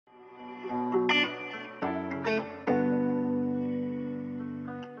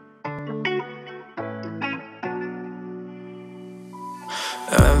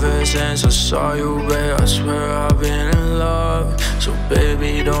Ever since I saw you, babe, I swear I've been in love. So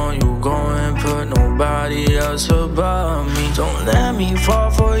baby, don't you go and put nobody else above me. Don't let me fall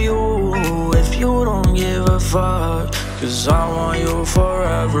for you if you don't give a fuck. Cause I want you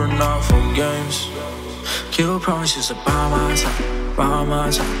forever, not for games. Keep promises to by my side, by my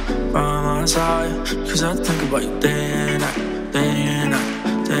side, by my side. Cause I think about you day and night, day and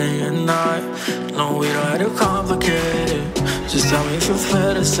night, day and night. No, we don't have to complicate it. Just tell me if you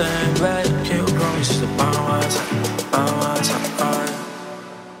feel the same, babe. Keep promises to by my side, by my side,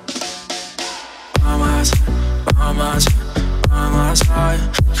 by my side, by my side, by my side.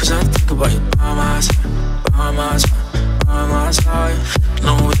 Cause I think about you by my side, by my side, by my side.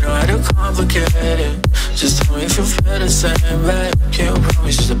 No, we don't have to complicate it. Just tell me if you feel the same, babe. Keep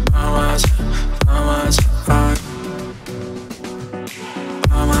promises to by my side, by my side,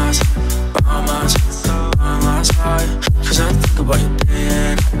 by my side, by my side, by my side. Cause I think about you day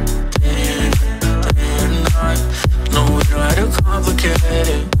and night. No, we don't have to complicate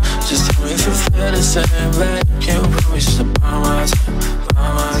it. Just tell me if you feel the same, babe. Keep promises to by my side, by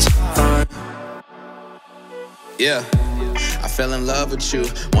my side. Yeah, I fell in love with you.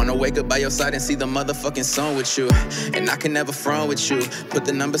 Wanna wake up by your side and see the motherfucking sun with you. And I can never front with you. Put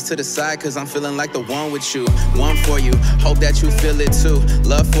the numbers to the side cause I'm feeling like the one with you. One for you, hope that you feel it too.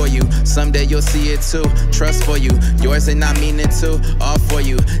 Love for you, someday you'll see it too. Trust for you, yours and I mean it too. All for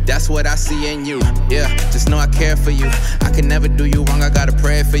you, that's what I see in you. Yeah, just know I care for you. I can never do you wrong, I gotta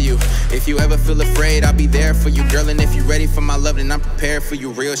pray for you. If you ever feel afraid, I'll be there for you, girl. And if you're ready for my love, then I'm prepared for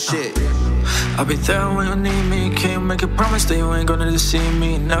you, real shit. I'll be there when you need me. Can't make a promise that you ain't gonna deceive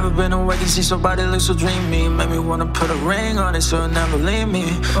me. Never been awake and see somebody look so dreamy. Made me wanna put a ring on it so you'll never leave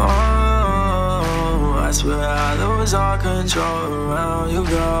me. Oh, I swear I lose all control around you,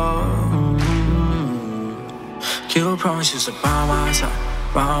 girl. Keep promises to by my side,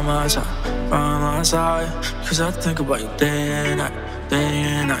 by my side, by my side. Cause I think about you day and night, day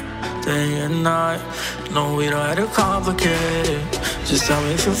and night, day and night. No, we don't have to complicate it. Just tell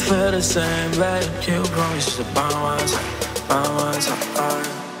me if you feel the same, babe. Keep promises to by my side, by my side,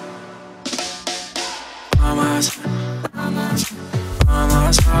 by my side, by my side, by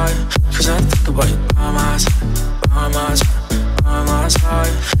my side. Cause I think about you by my side, by my side, by my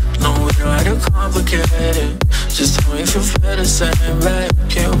side. No, we don't have to complicate it. Just tell me if you feel the same, babe.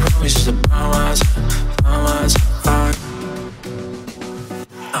 Keep promises to by my side, by my side.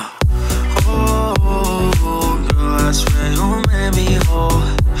 I swear you made me whole.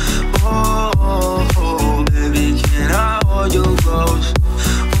 Oh, baby, can I hold you close?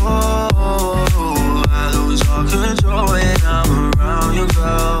 Oh, I lose all control when I'm around you,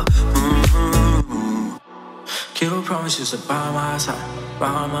 girl. Keep promises to by my side,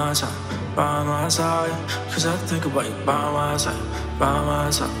 by my side, by my side. Cause I think about you by my side, by my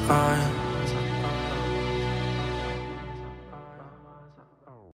side.